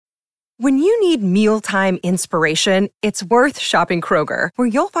When you need mealtime inspiration, it's worth shopping Kroger, where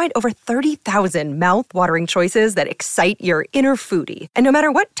you'll find over 30,000 mouth-watering choices that excite your inner foodie. And no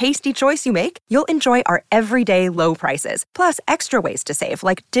matter what tasty choice you make, you'll enjoy our everyday low prices, plus extra ways to save,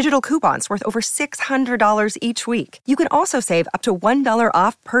 like digital coupons worth over $600 each week. You can also save up to $1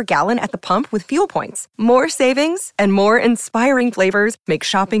 off per gallon at the pump with fuel points. More savings and more inspiring flavors make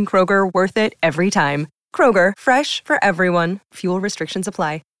shopping Kroger worth it every time. Kroger, fresh for everyone. Fuel restrictions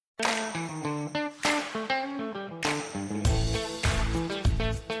apply.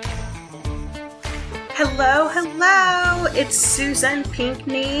 Hello, it's Susan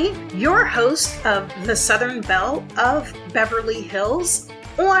Pinkney, your host of the Southern Belle of Beverly Hills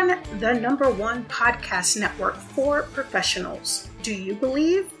on the #1 podcast network for professionals. Do you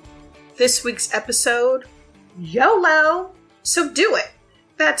believe? This week's episode, YOLO, so do it.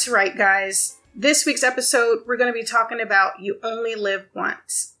 That's right, guys. This week's episode, we're going to be talking about You Only Live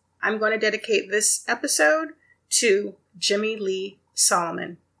Once. I'm going to dedicate this episode to Jimmy Lee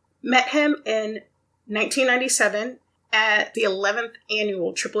Solomon. Met him in 1997 at the 11th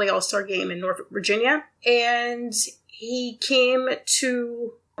annual AAA All-Star Game in Norfolk, Virginia, and he came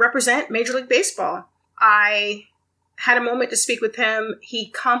to represent Major League Baseball. I had a moment to speak with him. He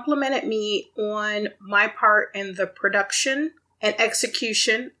complimented me on my part in the production and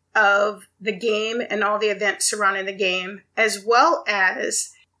execution of the game and all the events surrounding the game, as well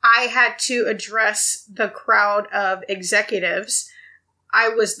as I had to address the crowd of executives. I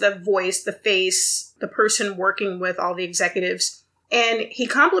was the voice, the face, the person working with all the executives. And he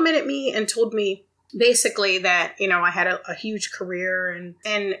complimented me and told me basically that, I had a huge career.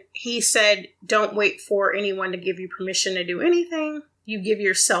 And he said, don't wait for anyone to give you permission to do anything. You give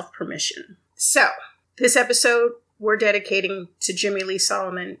yourself permission. So this episode, we're dedicating to Jimmy Lee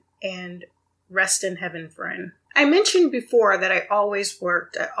Solomon and rest in heaven, friend. I mentioned before that I always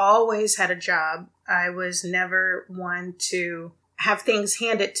worked. I always had a job. I was never one to have things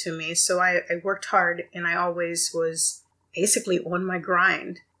handed to me. So I worked hard and I always was basically on my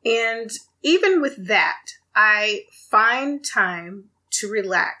grind. And even with that, I find time to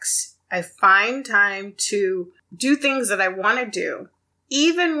relax. I find time to do things that I want to do,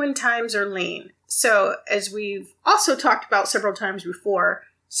 even when times are lean. So as we've also talked about several times before,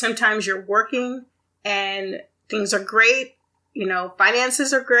 sometimes you're working and things are great.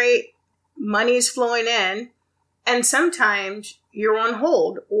 Finances are great. Money's flowing in. And sometimes you're on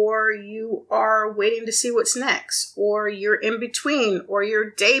hold, or you are waiting to see what's next, or you're in between, or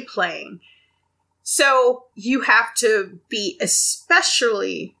you're day playing. So you have to be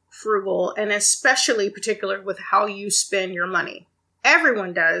especially frugal and especially particular with how you spend your money.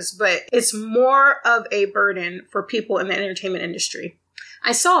 Everyone does, but it's more of a burden for people in the entertainment industry.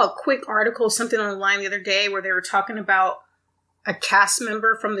 I saw a quick article, something online the other day, where they were talking about a cast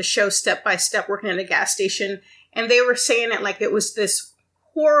member from the show Step by Step working at a gas station. And they were saying it like it was this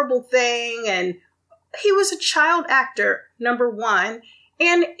horrible thing. And he was a child actor, #1.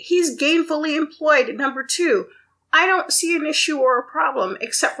 And he's gainfully employed, #2. I don't see an issue or a problem,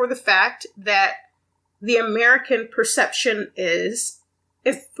 except for the fact that the American perception is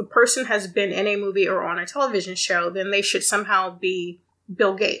if the person has been in a movie or on a television show, then they should somehow be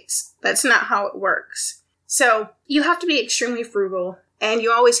Bill Gates. That's not how it works. So you have to be extremely frugal. And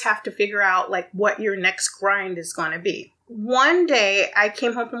you always have to figure out what your next grind is going to be. One day I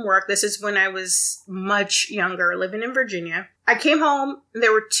came home from work. This is when I was much younger, living in Virginia. I came home and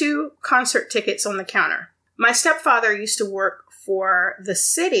there were 2 concert tickets on the counter. My stepfather used to work for the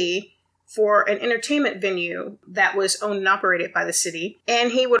city for an entertainment venue that was owned and operated by the city.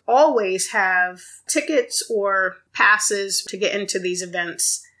 And he would always have tickets or passes to get into these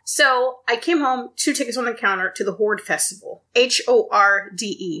events. So I came home, 2 tickets on the counter to the Horde Festival,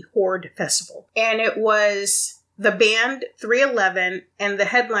 HORDE, Horde Festival. And it was the band 311 and the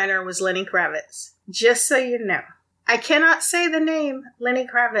headliner was Lenny Kravitz. Just so you know, I cannot say the name Lenny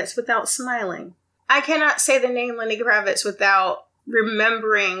Kravitz without smiling. I cannot say the name Lenny Kravitz without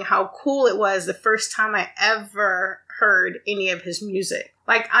remembering how cool it was the first time I ever heard any of his music.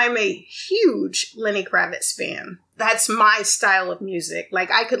 I'm a huge Lenny Kravitz fan. That's my style of music.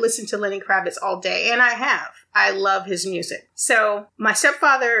 I could listen to Lenny Kravitz all day, and I have. I love his music. So my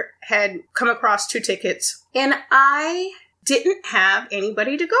stepfather had come across 2 tickets, and I didn't have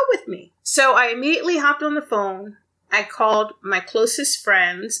anybody to go with me. So I immediately hopped on the phone. I called my closest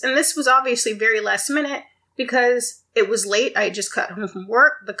friends, and this was obviously very last minute because it was late. I had just got home from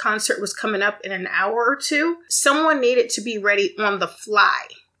work. The concert was coming up in an hour or 2. Someone needed to be ready on the fly.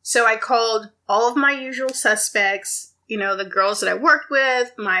 So I called all of my usual suspects, the girls that I worked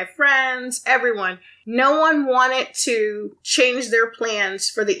with, my friends, everyone. No one wanted to change their plans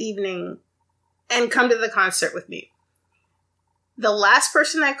for the evening and come to the concert with me. The last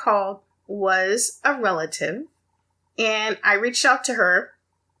person I called was a relative, and I reached out to her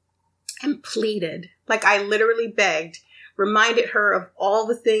and pleaded, like I literally begged, reminded her of all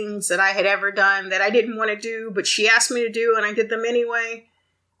the things that I had ever done that I didn't want to do, but she asked me to do, and I did them anyway.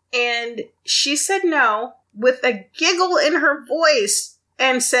 And she said no with a giggle in her voice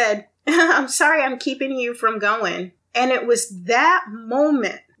and said, I'm sorry, I'm keeping you from going. And it was that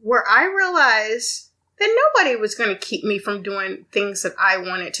moment where I realized that nobody was going to keep me from doing things that I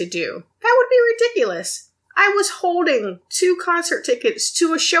wanted to do. That would be ridiculous. I was holding 2 concert tickets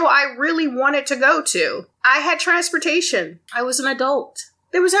to a show I really wanted to go to. I had transportation. I was an adult.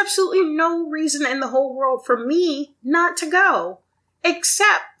 There was absolutely no reason in the whole world for me not to go,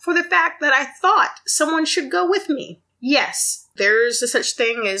 except for the fact that I thought someone should go with me. Yes, there's a such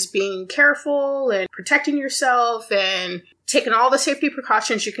thing as being careful and protecting yourself and taking all the safety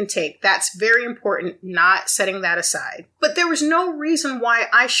precautions you can take. That's very important, not setting that aside. But there was no reason why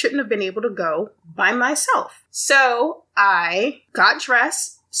I shouldn't have been able to go by myself. So I got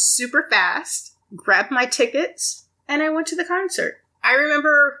dressed super fast, grabbed my tickets, and I went to the concert. I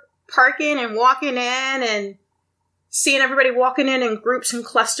remember parking and walking in and seeing everybody walking in groups and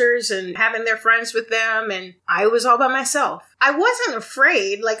clusters and having their friends with them, and I was all by myself. I wasn't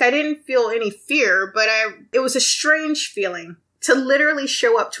afraid, like I didn't feel any fear, but it was a strange feeling to literally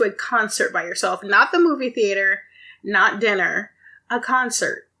show up to a concert by yourself, not the movie theater, not dinner, a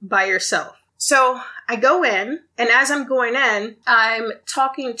concert by yourself. So I go in, and as I'm going in, I'm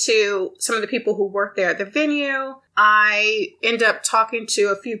talking to some of the people who work there at the venue. I end up talking to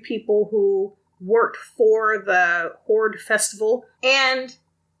a few people who worked for the Horde Festival, and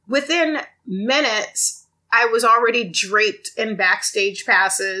within minutes, I was already draped in backstage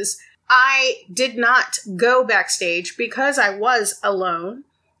passes. I did not go backstage because I was alone.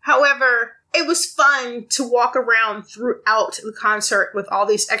 However, it was fun to walk around throughout the concert with all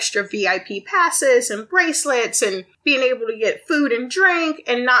these extra VIP passes and bracelets and being able to get food and drink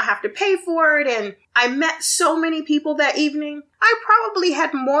and not have to pay for it. And I met so many people that evening. I probably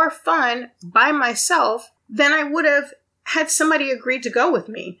had more fun by myself than I would have had somebody agree to go with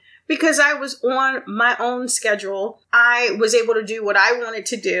me, because I was on my own schedule. I was able to do what I wanted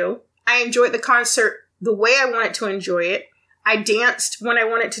to do. I enjoyed the concert the way I wanted to enjoy it. I danced when I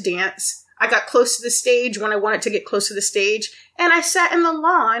wanted to dance. I got close to the stage when I wanted to get close to the stage. And I sat in the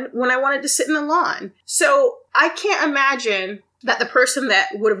lawn when I wanted to sit in the lawn. So I can't imagine that the person that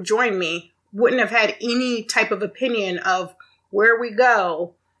would have joined me wouldn't have had any type of opinion of where we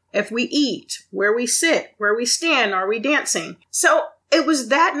go, if we eat, where we sit, where we stand, are we dancing? So it was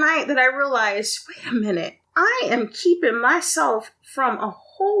that night that I realized, wait a minute, I am keeping myself from a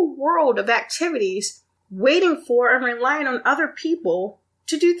whole world of activities, waiting for and relying on other people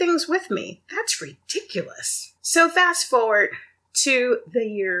to do things with me. That's ridiculous. So fast forward to the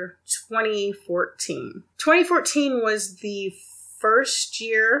year 2014. 2014 was the first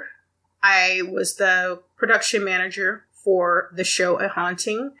year I was the production manager for the show A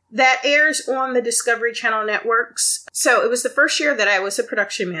Haunting that airs on the Discovery Channel networks. So it was the first year that I was a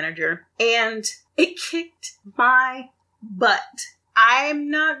production manager, and it kicked my butt. I'm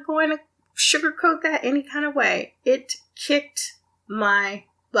not going to sugarcoat that any kind of way. It kicked my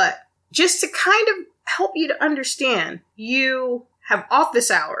butt. Just to kind of help you to understand, you have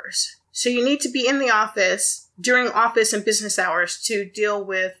office hours. So you need to be in the office during office and business hours to deal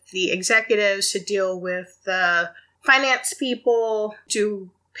with the executives, to deal with the finance people, do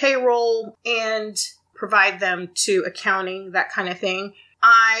payroll, and provide them to accounting, that kind of thing.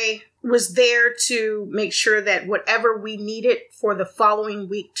 I was there to make sure that whatever we needed for the following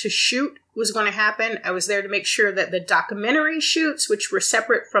week to shoot was going to happen. I was there to make sure that the documentary shoots, which were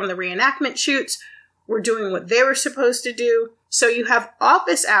separate from the reenactment shoots, were doing what they were supposed to do. So you have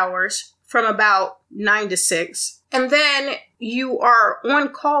office hours from about 9 to 6. And then you are on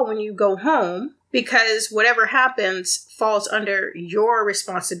call when you go home, because whatever happens falls under your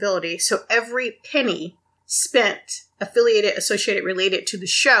responsibility. So every penny spent, affiliated, associated, related to the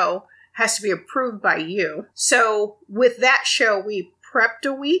show has to be approved by you. So with that show, we prepped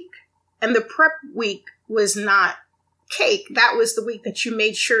a week, and the prep week was not cake. That was the week that you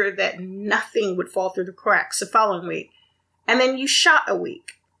made sure that nothing would fall through the cracks the following week. And then you shot a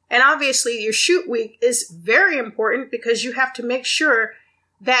week. And obviously your shoot week is very important, because you have to make sure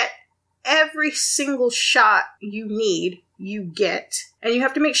that every single shot you need, you get. And you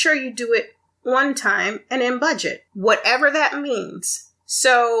have to make sure you do it on time and in budget, whatever that means.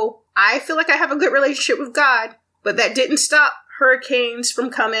 So I feel like I have a good relationship with God, but that didn't stop hurricanes from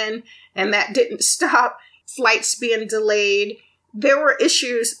coming, and that didn't stop flights being delayed. There were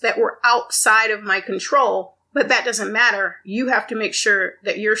issues that were outside of my control, but that doesn't matter. You have to make sure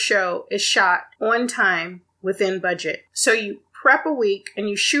that your show is shot on time within budget. So you prep a week and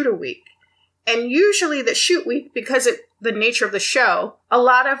you shoot a week. And usually the shoot week, because of the nature of the show, a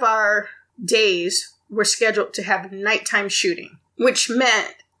lot of our days were scheduled to have nighttime shooting, which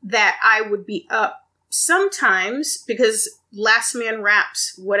meant that I would be up sometimes because last man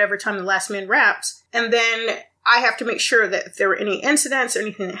wraps, whatever time the last man wraps. And then I have to make sure that if there were any incidents or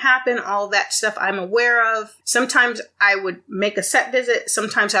anything that happened, all that stuff I'm aware of. Sometimes I would make a set visit.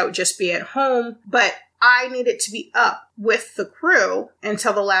 Sometimes I would just be at home. But I needed to be up with the crew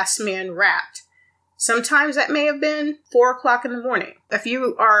until the last man wrapped. Sometimes that may have been 4 o'clock in the morning. If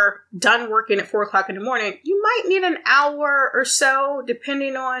you are done working at 4 o'clock in the morning, you might need an hour or so,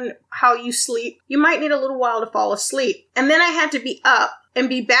 depending on how you sleep. You might need a little while to fall asleep. And then I had to be up and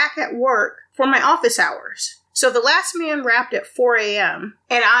be back at work for my office hours. So the last man wrapped at 4 a.m.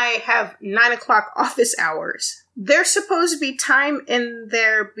 and I have 9 o'clock office hours. There's supposed to be time in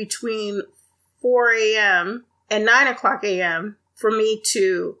there between 4 a.m. and 9 o'clock a.m. for me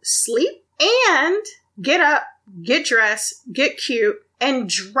to sleep and get up, get dressed, get cute, and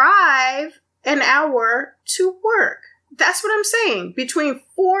drive an hour to work. That's what I'm saying. Between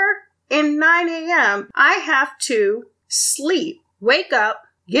 4 and 9 a.m., I have to sleep, wake up,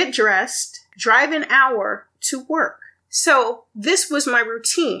 get dressed, drive an hour to work. So this was my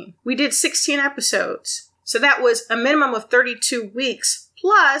routine. We did 16 episodes. So that was a minimum of 32 weeks.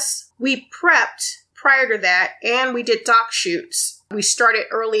 Plus, we prepped prior to that, and we did doc shoots. We started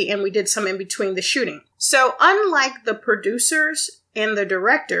early and we did some in between the shooting. So unlike the producers and the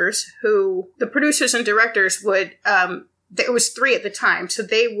directors, the producers and directors would, there was 3 at the time, so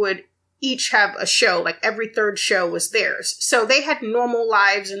they would each have a show, like every third show was theirs. So they had normal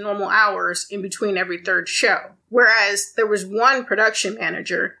lives and normal hours in between every third show. Whereas there was one production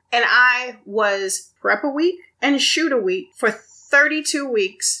manager, and I was prep a week and shoot a week for 32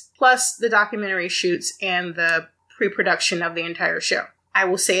 weeks, plus the documentary shoots and the pre-production of the entire show. I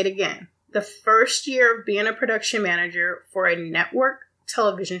will say it again. The first year of being a production manager for a network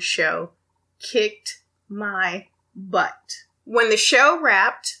television show kicked my butt. When the show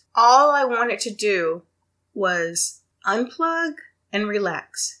wrapped, all I wanted to do was unplug and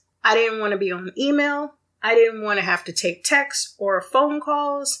relax. I didn't want to be on email. I didn't want to have to take texts or phone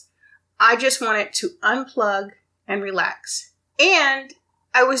calls. I just wanted to unplug and relax. And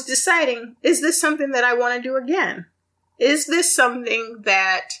I was deciding, is this something that I want to do again? Is this something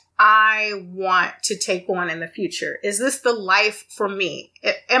that I want to take on in the future? Is this the life for me?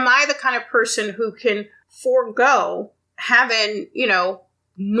 Am I the kind of person who can forego having,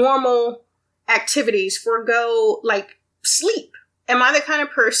 normal activities, forego like sleep? Am I the kind of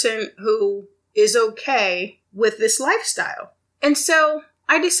person who is okay with this lifestyle? And so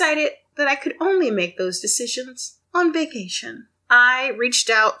I decided that I could only make those decisions on vacation. I reached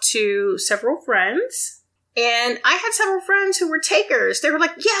out to several friends, and I had several friends who were takers. They were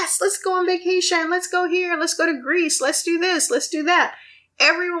like, yes, let's go on vacation. Let's go here. Let's go to Greece. Let's do this. Let's do that.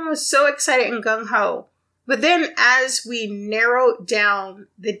 Everyone was so excited and gung-ho. But then as we narrowed down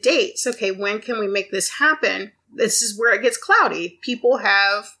the dates, okay, when can we make this happen? This is where it gets cloudy. People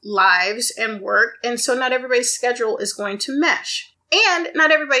have lives and work, and so not everybody's schedule is going to mesh. And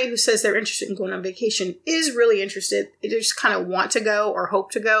not everybody who says they're interested in going on vacation is really interested. They just kind of want to go or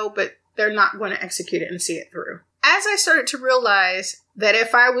hope to go, but they're not going to execute it and see it through. As I started to realize that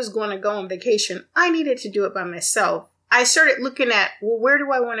if I was going to go on vacation, I needed to do it by myself, I started looking at, well, where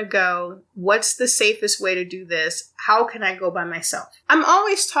do I want to go? What's the safest way to do this? How can I go by myself? I'm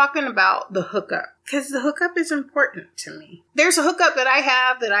always talking about the hookup because the hookup is important to me. There's a hookup that I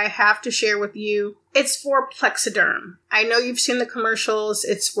have to share with you. It's for Plexaderm. I know you've seen the commercials.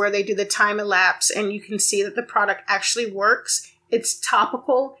 It's where they do the time elapse and you can see that the product actually works. It's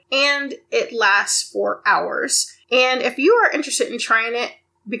topical and it lasts for hours. And if you are interested in trying it,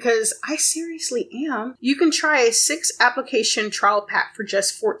 because I seriously am, you can try a 6-application trial pack for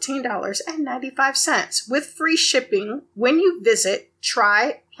just $14.95 with free shipping when you visit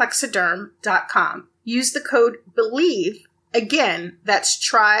tryplexaderm.com. Use the code BELIEVE. Again, that's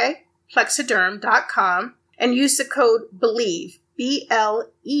tryplexaderm.com and use the code BELIEVE.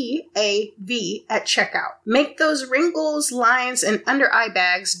 BLEAV at checkout. Make those wrinkles, lines, and under eye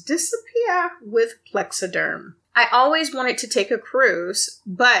bags disappear with Plexaderm. I always wanted to take a cruise,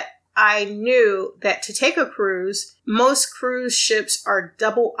 but I knew that to take a cruise, most cruise ships are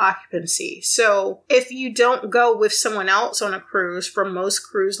double occupancy. So if you don't go with someone else on a cruise from most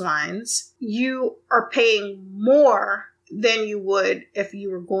cruise lines, you are paying more than you would if you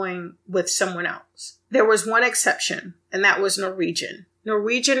were going with someone else. There was one exception, and that was Norwegian.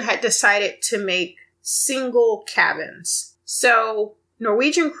 Norwegian had decided to make single cabins. So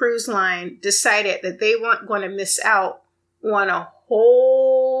Norwegian Cruise Line decided that they weren't going to miss out on a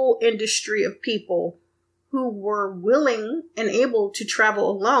whole industry of people who were willing and able to travel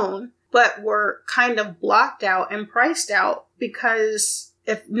alone, but were kind of blocked out and priced out because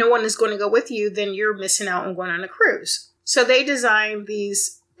if no one is going to go with you, then you're missing out on going on a cruise. So they designed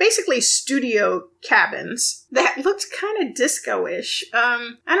these basically studio cabins that looked kind of disco-ish.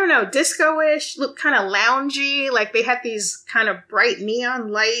 I don't know, disco-ish, looked kind of loungy. Like they had these kind of bright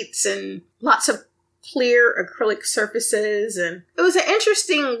neon lights and lots of clear acrylic surfaces. And it was an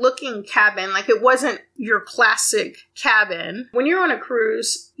interesting looking cabin. Like it wasn't your classic cabin. When you're on a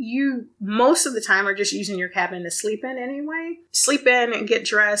cruise, you most of the time are just using your cabin to sleep in anyway. Sleep in and get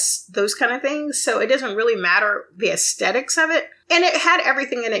dressed, those kind of things. So it doesn't really matter the aesthetics of it. And it had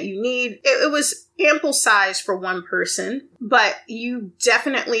everything in it you need. It was ample size for one person, but you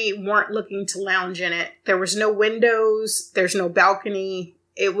definitely weren't looking to lounge in it. There was no windows. There's no balcony.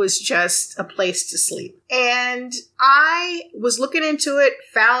 It was just a place to sleep. And I was looking into it,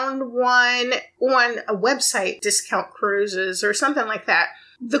 found one on a website, Discount Cruises or something like that.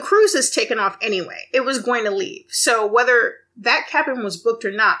 The cruise is taken off anyway. It was going to leave. So whether that cabin was booked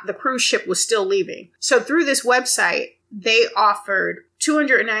or not, the cruise ship was still leaving. So through this website, they offered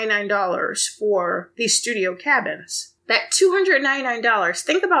 $299 for these studio cabins. That $299,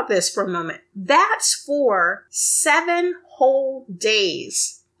 think about this for a moment. That's for 7 whole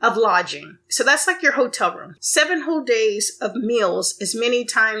days of lodging. So that's like your hotel room. 7 whole days of meals, as many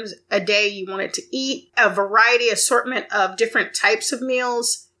times a day you wanted to eat, a variety, assortment of different types of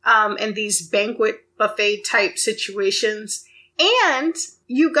meals, and these banquet buffet type situations. And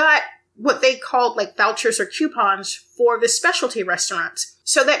you got what they called like vouchers or coupons for the specialty restaurants.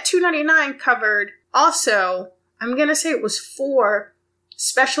 So that $299 covered also, I'm going to say it was 4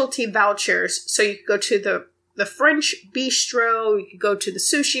 specialty vouchers. So you could go to the French bistro, you could go to the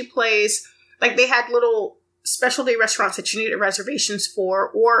sushi place. Like they had little specialty restaurants that you needed reservations for,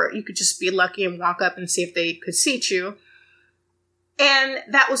 or you could just be lucky and walk up and see if they could seat you. And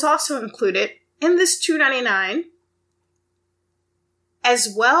that was also included in this $299,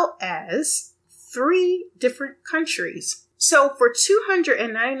 as well as 3 different countries. So for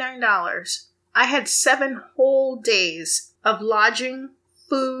 $299, I had 7 whole days of lodging,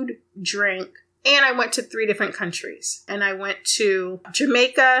 food, drink, and I went to 3 different countries. And I went to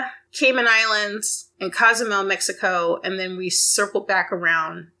Jamaica, Cayman Islands, and Cozumel, Mexico. And then we circled back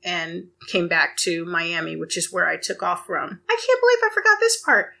around and came back to Miami, which is where I took off from. I can't believe I forgot this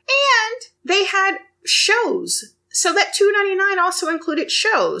part. And they had shows. So that $299 also included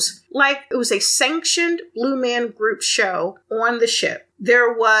shows. Like it was a sanctioned Blue Man Group show on the ship.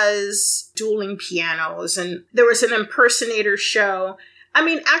 There was dueling pianos and there was an impersonator show. I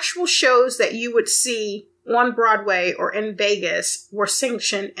mean, actual shows that you would see on Broadway or in Vegas were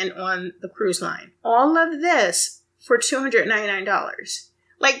sanctioned and on the cruise line. All of this for $299.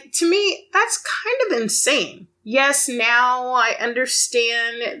 Like, to me, that's kind of insane. Yes, now I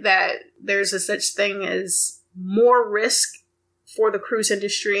understand that there's a such thing as more risk for the cruise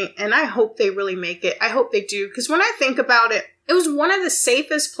industry, and I hope they really make it. I hope they do, because when I think about it, it was one of the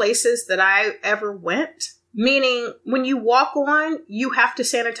safest places that I ever went. Meaning, when you walk on, you have to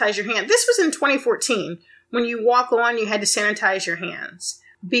sanitize your hands. This was in 2014. When you walk on, you had to sanitize your hands.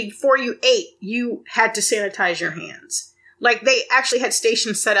 Before you ate, you had to sanitize your hands. Like, they actually had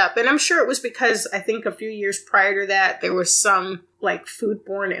stations set up. And I'm sure it was because I think a few years prior to that, there was some, like,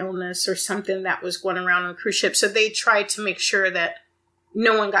 foodborne illness or something that was going around on the cruise ship. So they tried to make sure that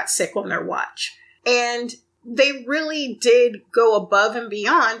no one got sick on their watch. And they really did go above and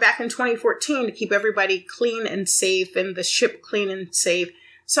beyond back in 2014 to keep everybody clean and safe and the ship clean and safe.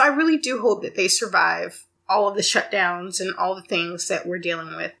 So I really do hope that they survive all of the shutdowns and all the things that we're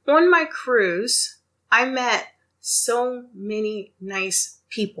dealing with. On my cruise, I met so many nice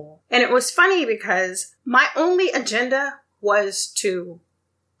people. And it was funny because my only agenda was to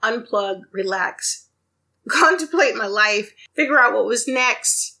unplug, relax, contemplate my life, figure out what was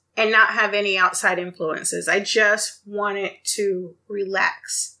next, and not have any outside influences. I just wanted to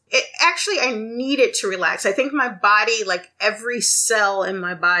relax. I needed to relax. I think my body, like every cell in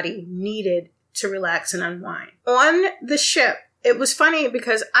my body, needed to relax and unwind. On the ship, it was funny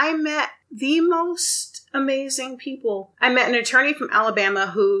because I met the most amazing people. I met an attorney from Alabama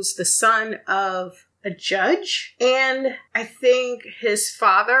who's the son of a judge, and I think his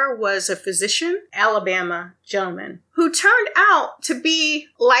father was a physician, Alabama gentleman, who turned out to be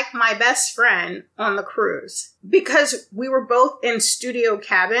like my best friend on the cruise. Because we were both in studio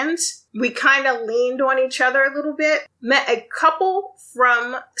cabins, we kind of leaned on each other a little bit. Met a couple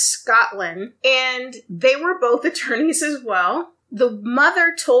from Scotland, and they were both attorneys as well. The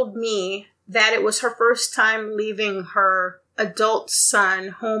mother told me that it was her first time leaving her adult son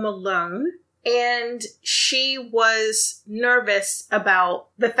home alone, and she was nervous about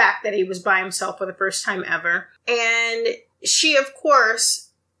the fact that he was by himself for the first time ever. And she, of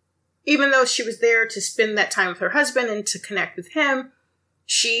course, even though she was there to spend that time with her husband and to connect with him,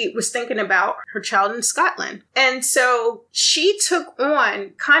 she was thinking about her child in Scotland. And so she took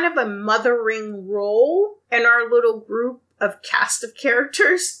on kind of a mothering role in our little group of cast of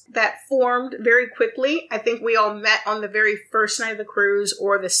characters that formed very quickly. I think we all met on the very first night of the cruise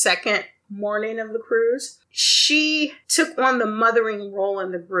or the second morning of the cruise. She took on the mothering role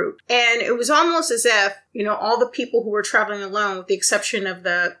in the group. And it was almost as if, all the people who were traveling alone, with the exception of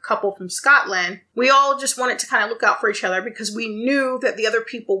the couple from Scotland, we all just wanted to kind of look out for each other because we knew that the other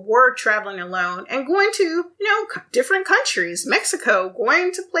people were traveling alone and going to, different countries, Mexico,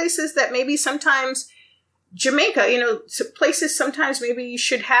 going to places that maybe sometimes Jamaica, to places sometimes maybe you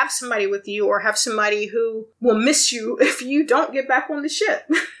should have somebody with you or have somebody who will miss you if you don't get back on the ship.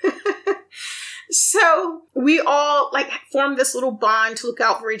 So we all formed this little bond to look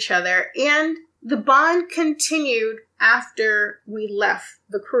out for each other. And the bond continued after we left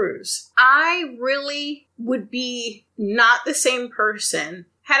the cruise. I really would be not the same person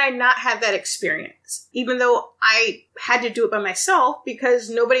had I not had that experience, even though I had to do it by myself because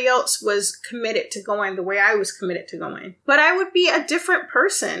nobody else was committed to going the way I was committed to going. But I would be a different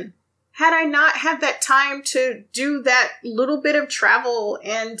person had I not had that time to do that little bit of travel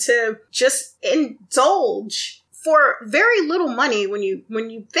and to just indulge for very little money when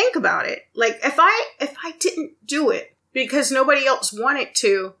you think about it. If I didn't do it because nobody else wanted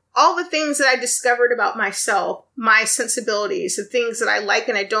to, all the things that I discovered about myself, my sensibilities, the things that I like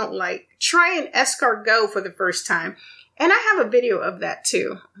and I don't like, try and escargot for the first time. And I have a video of that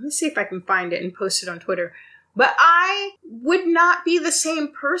too. Let me see if I can find it and post it on Twitter. But I would not be the same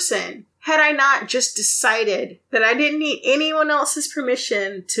person had I not just decided that I didn't need anyone else's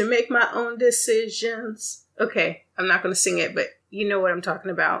permission to make my own decisions. Okay, I'm not going to sing it, but you know what I'm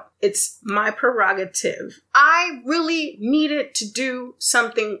talking about. It's my prerogative. I really needed to do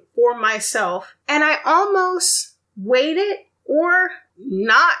something for myself, and I almost waited or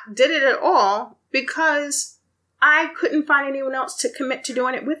not did it at all because I couldn't find anyone else to commit to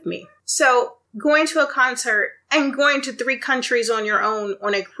doing it with me. So going to a concert and going to 3 countries on your own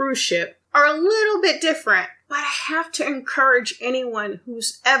on a cruise ship are a little bit different, but I have to encourage anyone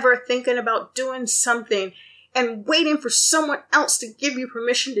who's ever thinking about doing something and waiting for someone else to give you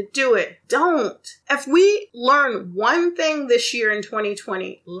permission to do it. Don't. If we learn one thing this year in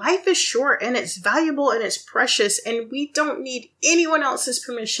 2020, life is short and it's valuable and it's precious, and we don't need anyone else's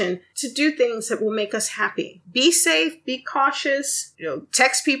permission to do things that will make us happy. Be safe, be cautious,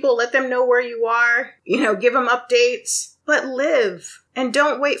 text people, let them know where you are, give them updates, but live and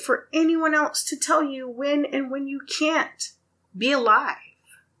don't wait for anyone else to tell you when and when you can't. Be alive.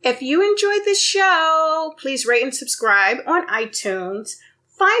 If you enjoyed this show, please rate and subscribe on iTunes.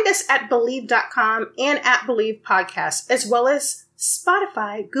 Find us at Believe.com and at Believe Podcast, as well as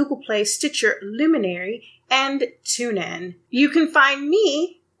Spotify, Google Play, Stitcher, Luminary, and TuneIn. You can find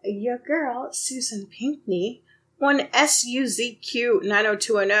me, your girl, Susan Pinkney, on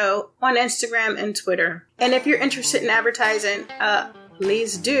SUZQ90210 on Instagram and Twitter. And if you're interested in advertising,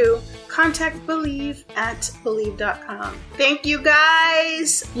 please do contact Believe at Believe.com. Thank you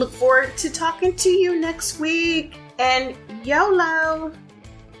guys. Look forward to talking to you next week. And YOLO.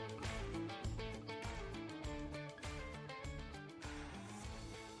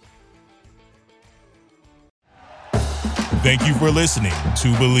 Thank you for listening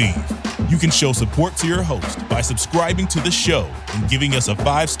to Believe. You can show support to your host by subscribing to the show and giving us a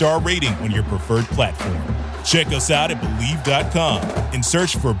 5-star rating on your preferred platform. Check us out at Believe.com and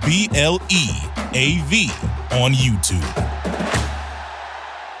search for BLEAV on YouTube.